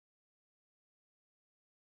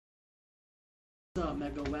What's up,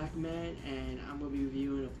 Mega Whackman, and I'm gonna be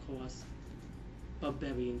reviewing, of course,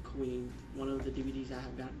 Barbarian Queen, one of the DVDs I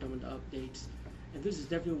have got done with the updates. And this is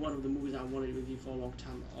definitely one of the movies I wanted to review for a long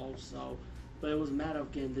time, also. But it was a matter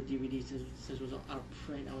of getting the DVD since it was out of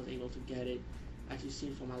print. I was able to get it. Actually,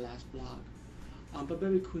 seen it for my last blog.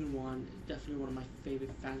 Barbarian Queen 1, definitely one of my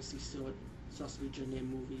favorite fantasy sorcery genre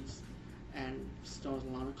movies, and stars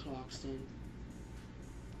Lana Clarkson.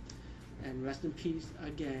 And rest in peace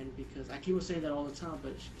again, because I keep on saying that all the time,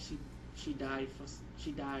 but she died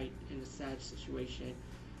in a sad situation.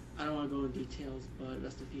 I don't want to go into details, but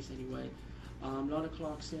rest in peace anyway. Lana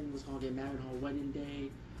Clarkson was gonna get married on her wedding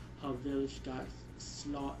day. Her village got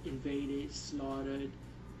invaded, slaughtered,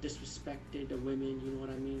 disrespected. The women, you know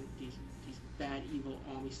what I mean? These bad, evil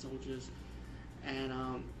army soldiers,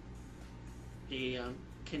 and they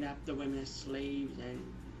kidnapped the women as slaves and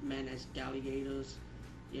men as gladiators.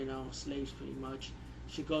 You know, slaves pretty much.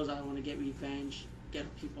 She goes out, I want to get revenge, get her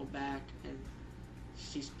people back, and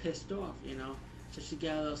she's pissed off, you know. So she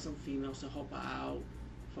gathers some females to help her out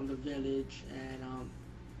from the village, and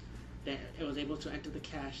it was able to enter the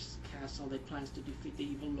castle. They plans to defeat the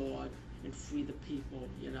evil lord and free the people,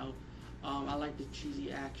 you know. I like the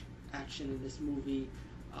cheesy action in this movie.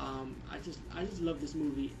 I just love this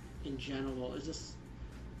movie in general.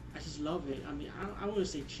 I just love it. I mean, I wouldn't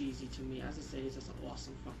say cheesy to me. I just say it's just an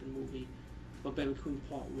awesome fucking movie. But Barbarian Queen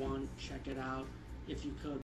Part 1, check it out if you could.